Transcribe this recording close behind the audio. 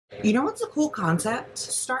You know what's a cool concept?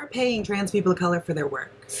 Start paying trans people of color for their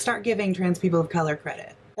work. Start giving trans people of color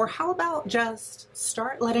credit. Or how about just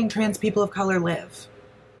start letting trans people of color live?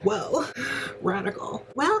 Whoa, radical.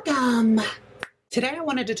 Welcome. Today I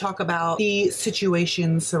wanted to talk about the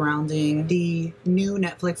situation surrounding the new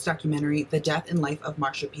Netflix documentary, The Death and Life of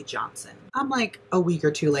Marsha P. Johnson. I'm like a week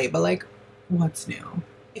or two late, but like, what's new?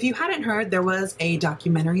 If you hadn't heard, there was a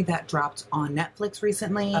documentary that dropped on Netflix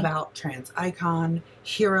recently about trans icon,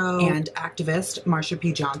 hero, and activist Marsha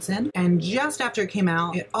P. Johnson. And just after it came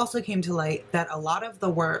out, it also came to light that a lot of the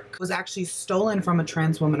work was actually stolen from a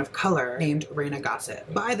trans woman of color named Reina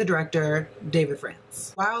Gossett by the director, David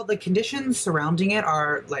France. While the conditions surrounding it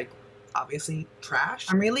are like obviously trash,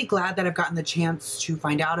 I'm really glad that I've gotten the chance to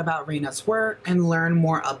find out about Reina's work and learn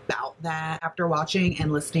more about that after watching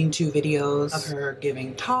and listening to videos of her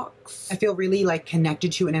giving talks. I feel really like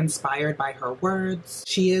connected to and inspired by her words.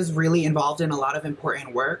 She is really involved in a lot of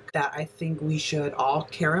important work that I think we should all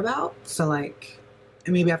care about. So like,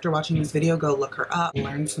 maybe after watching this video, go look her up,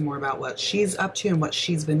 learn some more about what she's up to and what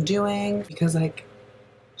she's been doing, because like,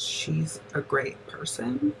 she's a great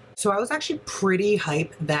person. So I was actually pretty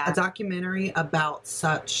hyped that a documentary about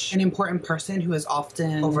such an important person who is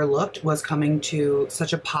often overlooked was coming to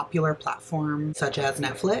such a popular platform such as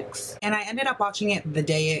Netflix. And I ended up watching it the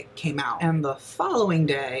day it came out. And the following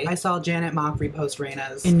day, I saw Janet Mock repost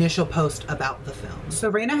Reina's initial post about the film. So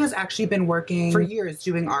Reina has actually been working for years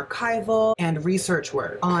doing archival and research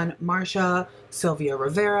work on Marsha, Sylvia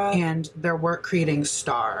Rivera, and their work creating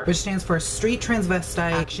s.t.a.R, which stands for Street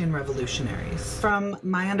Transvestite Action Revolutionaries. From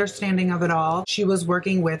my understanding of it all, she was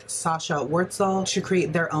working with Sasha Wurtzel to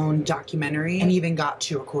create their own documentary and even got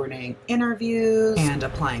to recording interviews and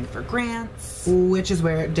applying for grants, which is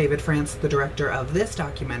where David France, the director of this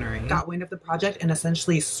documentary, got wind of the project and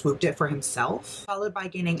essentially swooped it for himself, followed by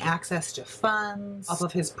gaining access to funds off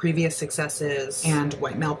of his previous successes and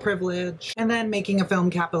white male privilege, and then making a film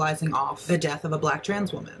capitalizing off the death of a Black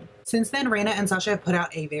trans woman. Since then, Reina and Sasha have put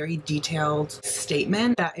out a very detailed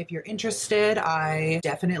statement that if you're interested, I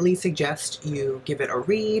definitely suggest you give it a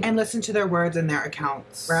read and listen to their words and their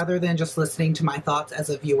accounts rather than just listening to my thoughts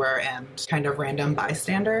as a viewer and kind of random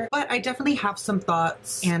bystander. But I definitely have some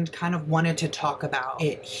thoughts and kind of wanted to talk about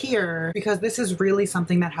it here because this is really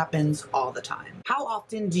something that happens all the time. How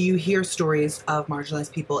often do you hear stories of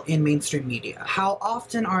marginalized people in mainstream media? How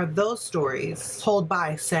often are those stories told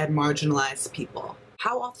by said marginalized people?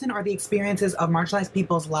 How often are the experiences of marginalized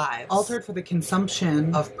people's lives altered for the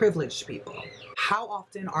consumption of privileged people? How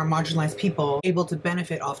often are marginalized people able to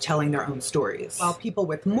benefit off telling their own stories, while people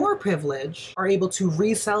with more privilege are able to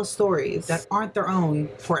resell stories that aren't their own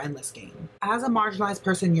for endless gain? As a marginalized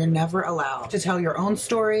person, you're never allowed to tell your own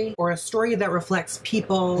story or a story that reflects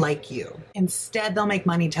people like you. Instead, they'll make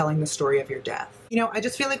money telling the story of your death. You know, I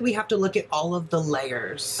just feel like we have to look at all of the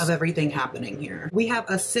layers of everything happening here. We have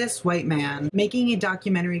a cis white man making a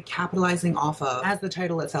documentary capitalizing off of, as the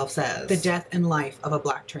title itself says, the death and life of a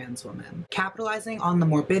Black trans woman. Capitalizing on the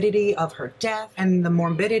morbidity of her death and the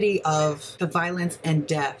morbidity of the violence and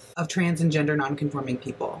death of trans and gender nonconforming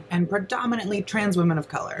people, and predominantly trans women of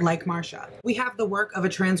color, like Marsha. We have the work of a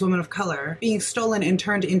trans woman of color being stolen and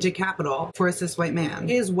turned into capital for a cis white man.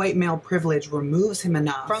 His white male privilege removes him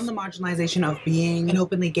enough from the marginalization of being an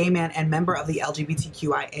openly gay man and member of the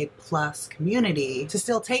LGBTQIA+ community to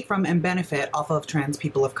still take from and benefit off of trans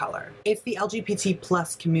people of color. It's the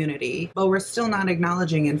LGBT+ community, but we're still not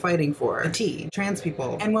acknowledging and fighting for the T, trans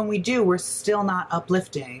people. And when we do, we're still not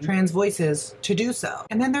uplifting trans voices to do so.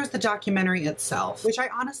 And then there's the documentary itself, which I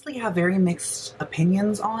honestly have very mixed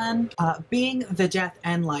opinions on. Being the death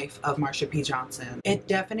and life of Marsha P. Johnson, it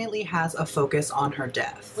definitely has a focus on her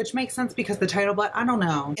death, which makes sense because the title, but I don't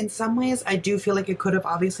know. In some ways, I do feel like it could have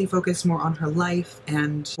obviously focused more on her life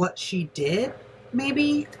and what she did.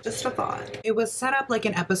 Maybe, just a thought. It was set up like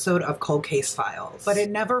an episode of Cold Case Files, but it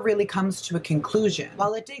never really comes to a conclusion.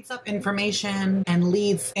 While it digs up information and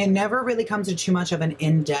leads, it never really comes to too much of an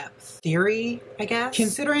in-depth theory, I guess.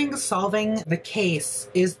 Considering solving the case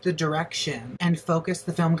is the direction and focus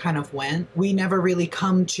the film kind of went, we never really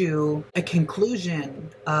come to a conclusion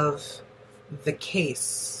of the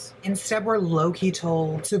case. Instead, we're low-key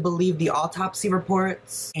told to believe the autopsy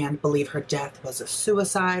reports and believe her death was a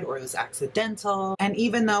suicide or it was accidental. And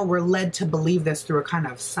even though we're led to believe this through a kind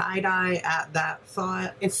of side-eye at that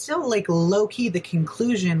thought, it's still like low-key the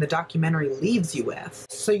conclusion the documentary leaves you with.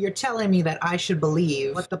 So you're telling me that I should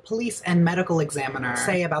believe what the police and medical examiner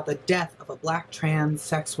say about the death of a Black trans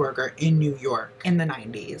sex worker in New York in the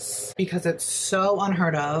 90s. Because it's so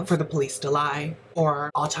unheard of for the police to lie,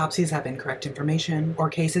 or autopsies have incorrect information, or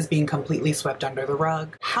cases being completely swept under the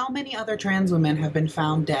rug. How many other trans women have been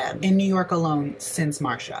found dead in New York alone since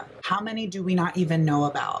Marsha? How many do we not even know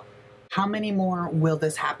about? How many more will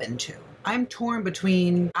this happen to? I'm torn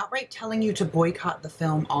between outright telling you to boycott the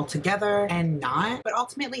film altogether and not, but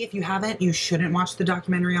ultimately if you haven't, you shouldn't watch the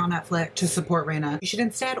documentary on Netflix to support Reina. You should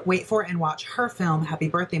instead wait for it and watch her film, Happy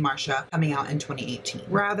Birthday Marsha, coming out in 2018,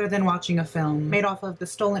 rather than watching a film made off of the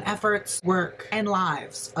stolen efforts, work, and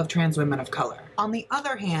lives of trans women of color. On the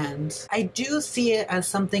other hand, I do see it as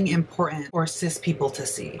something important for cis people to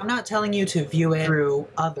see. I'm not telling you to view it through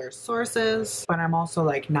other sources, but I'm also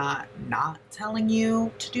like not telling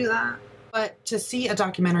you to do that. But to see a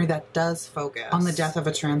documentary that does focus on the death of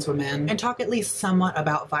a trans woman and talk at least somewhat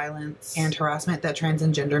about violence and harassment that trans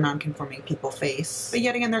and gender nonconforming people face. But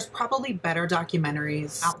yet again, there's probably better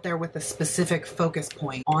documentaries out there with a specific focus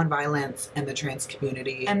point on violence and the trans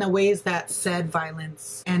community and the ways that said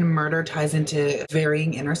violence and murder ties into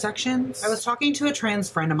varying intersections. I was talking to a trans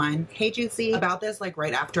friend of mine, hey Juicy, about this like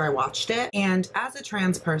right after I watched it. And as a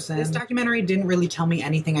trans person, this documentary didn't really tell me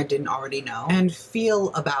anything I didn't already know and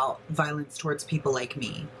feel about violence towards people like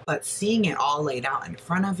me. But seeing it all laid out in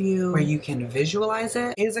front of you where you can visualize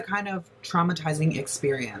it is a kind of traumatizing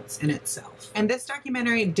experience in itself. And this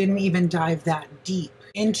documentary didn't even dive that deep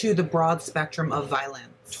into the broad spectrum of violence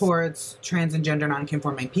towards trans and gender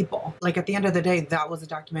nonconforming people. Like at the end of the day, that was a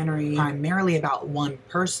documentary primarily about one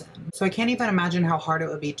person. So I can't even imagine how hard it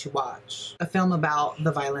would be to watch a film about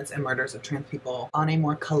the violence and murders of trans people on a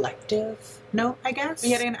more collective note, I guess. But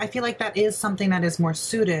yet again, I feel like that is something that is more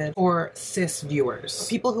suited for cis viewers,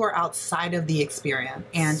 people who are outside of the experience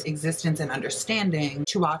and existence and understanding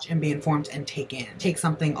to watch and be informed and take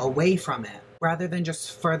something away from it, rather than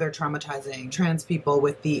just further traumatizing trans people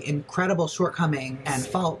with the incredible shortcomings and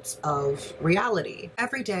faults of reality.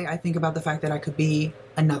 Every day I think about the fact that I could be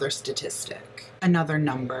another statistic, another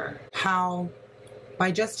number. How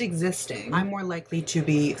by just existing, I'm more likely to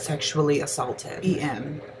be sexually assaulted,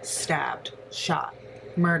 beaten, stabbed, shot,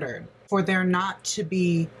 murdered, for there not to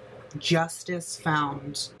be justice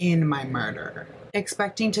found in my murder.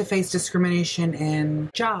 Expecting to face discrimination in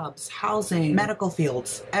jobs, housing, medical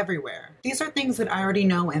fields, everywhere. These are things that I already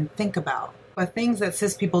know and think about, but things that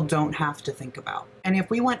cis people don't have to think about. And if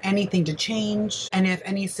we want anything to change, and if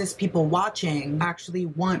any cis people watching actually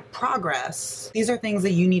want progress, these are things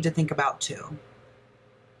that you need to think about too.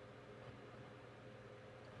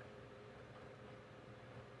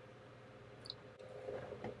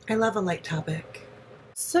 I love a light topic.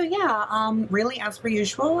 So yeah, really as per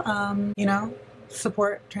usual, you know,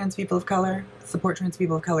 support trans people of color, support trans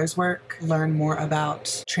people of color's work, learn more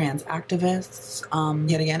about trans activists.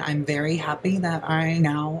 Yet again, I'm very happy that I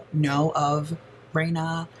now know of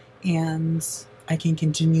Reina and I can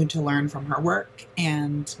continue to learn from her work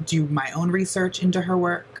and do my own research into her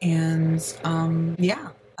work. And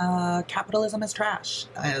capitalism is trash,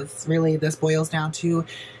 as really this boils down to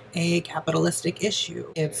a capitalistic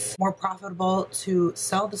issue. It's more profitable to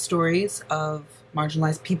sell the stories of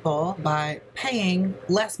marginalized people by paying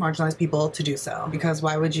less marginalized people to do so. Because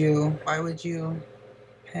why would you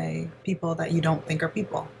pay people that you don't think are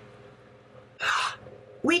people?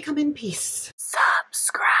 We come in peace.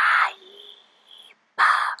 Subscribe for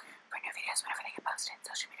new videos whenever they get posted.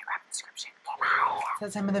 Social media grab in the description. Okay, bye.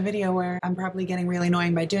 It's the time of the video where I'm probably getting really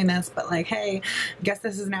annoying by doing this, but like, hey, I guess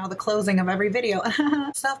this is now the closing of every video.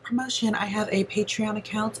 Self-promotion, I have a Patreon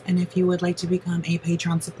account, and if you would like to become a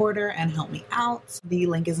Patreon supporter and help me out, the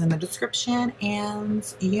link is in the description,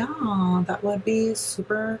 and yeah, that would be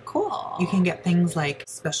super cool. You can get things like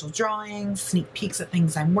special drawings, sneak peeks at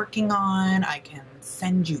things I'm working on, I can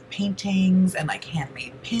send you paintings and like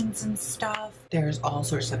handmade pins and stuff. There's all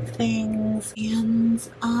sorts of things, and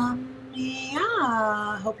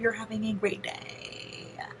yeah, hope you're having a great day.